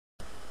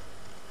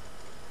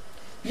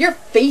Your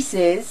face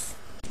is.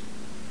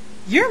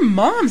 Your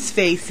mom's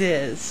face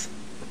is.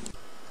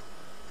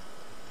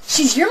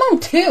 She's your mom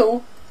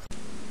too.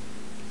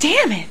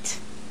 Damn it!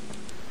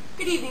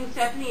 Good evening,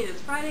 Stephanie. It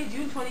is Friday,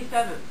 June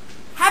 27th.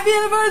 Happy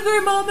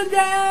anniversary, Mom and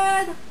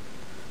Dad!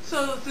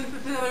 So, since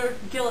it's another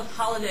Gillis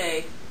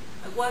holiday,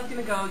 I was going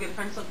to go get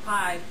French silk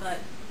pie, but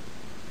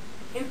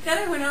instead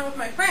I went out with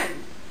my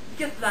friends.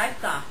 Guess what I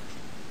saw?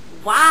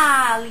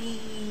 Wally!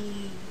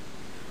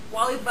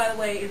 Wally, by the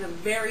way, is a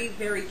very,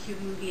 very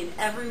cute movie, and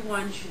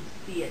everyone should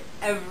see it.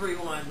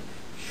 Everyone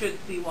should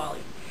see Wally.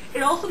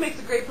 It also makes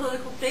a great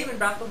political statement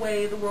about the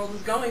way the world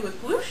is going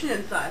with pollution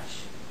and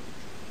such.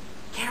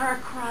 Kara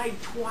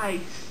cried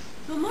twice.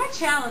 So my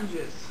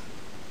challenges.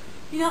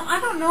 You know, I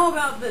don't know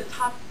about the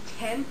top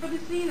 10 for the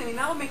scene. I mean,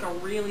 that would make a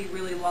really,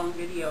 really long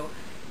video.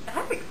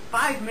 I think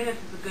 5 minutes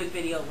is a good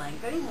video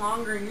length. Any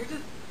longer, and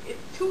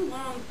it's too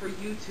long for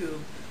YouTube.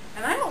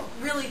 And I don't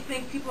really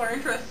think people are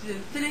interested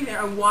in sitting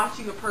there and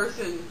watching a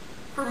person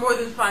for more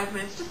than 5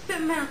 minutes, just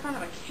sitting there in front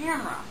of a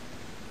camera.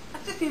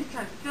 That just seems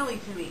kind of silly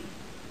to me.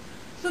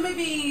 So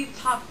maybe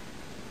top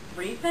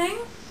 3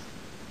 things?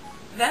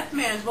 That's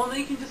manageable, and then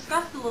you can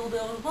discuss a little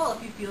bit as well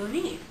if you feel a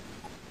need.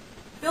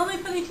 Building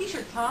funny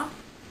t-shirts, huh?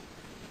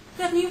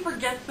 Stephanie, you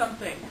forget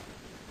something.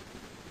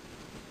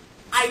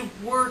 I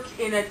work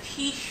in a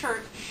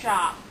t-shirt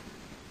shop.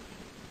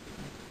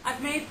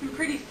 I've made some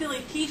pretty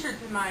silly t-shirts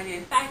in my day.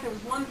 In fact, there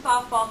was one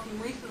softball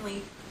team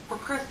recently for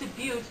Crested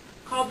Butte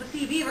called the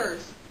Sea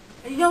Beavers.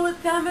 And you know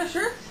what's down their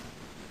shirts?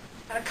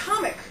 And a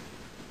comic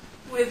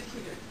with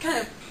kind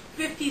of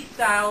 50s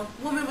style,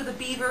 woman with a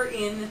beaver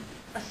in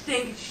a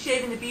sink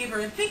shaving the beaver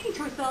and thinking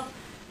to herself,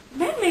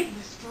 men make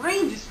the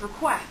strangest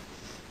requests.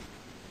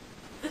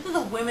 This is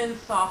a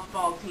women's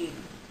softball team.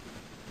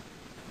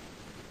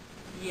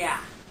 Yeah.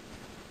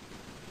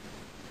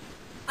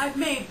 I've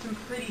made some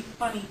pretty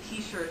funny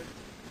t-shirts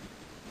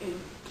in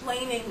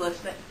plain English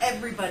that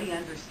everybody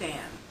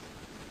understands.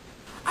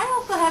 I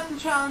also have some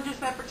challenges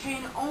that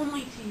pertain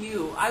only to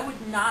you. I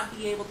would not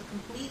be able to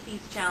complete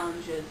these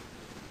challenges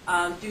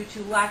due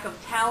to lack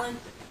of talent,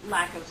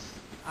 lack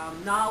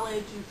of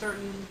knowledge in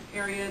certain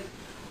areas.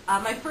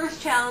 My first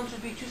challenge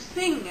would be to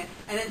sing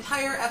an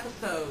entire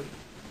episode.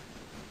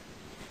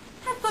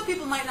 And some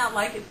people might not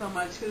like it so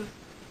much because,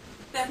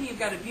 Stephanie, you've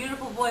got a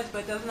beautiful voice, but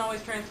it doesn't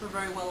always transfer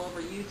very well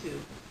over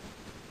YouTube.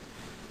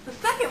 The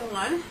second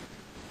one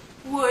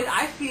would,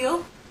 I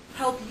feel,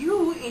 help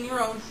you in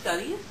your own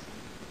studies.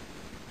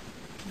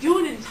 Do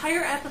an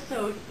entire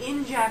episode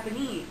in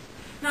Japanese.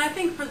 Now, I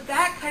think for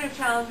that kind of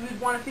challenge,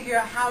 we'd want to figure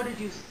out how to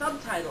do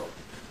subtitles.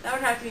 That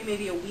would have to be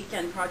maybe a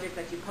weekend project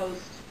that you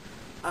post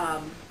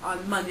on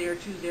Monday or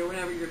Tuesday or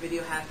whenever your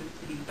video happens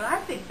to be. But I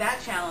think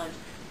that challenge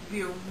would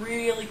be a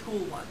really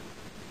cool one.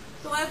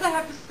 So as I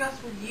have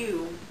discussed with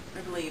you,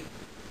 I believe,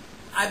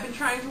 I've been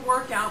trying to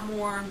work out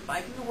more,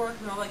 biking to work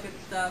and all that good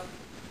stuff.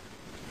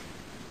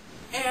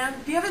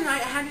 And the other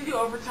night I had to do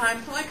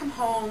overtime, so I come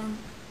home,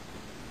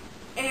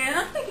 and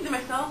I'm thinking to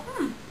myself,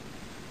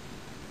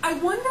 I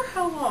wonder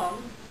how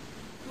long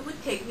it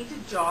would take me to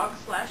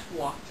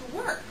jog/walk to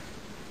work.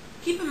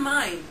 Keep in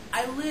mind,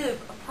 I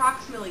live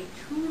approximately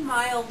 2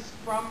 miles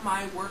from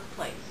my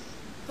workplace,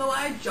 so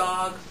I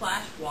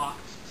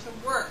jog/walked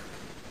to work.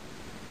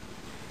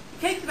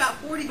 It takes about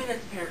 40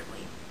 minutes apparently.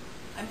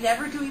 I'm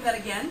never doing that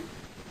again.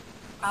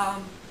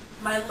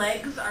 My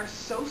legs are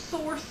so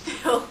sore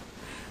still.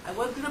 I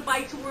was going to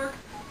bike to work,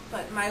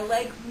 but my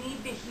legs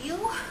need to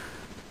heal.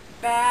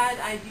 Bad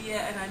idea,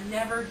 and I'm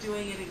never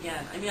doing it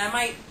again. I mean, I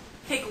might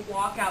take a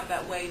walk out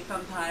that way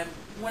sometime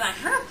when I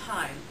have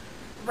time,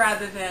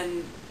 rather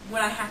than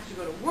when I have to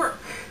go to work.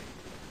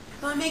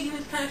 So I'm making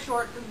this kind of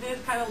short because it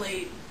is kind of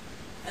late,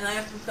 and I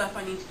have some stuff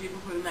I need to do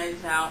before the night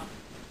is out.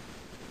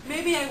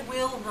 Maybe I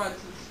will run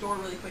to the store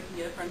really quick and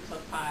get a French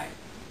silk pie.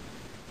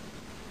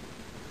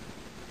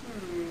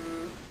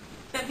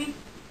 Stephanie,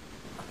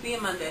 I'll see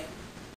you Monday.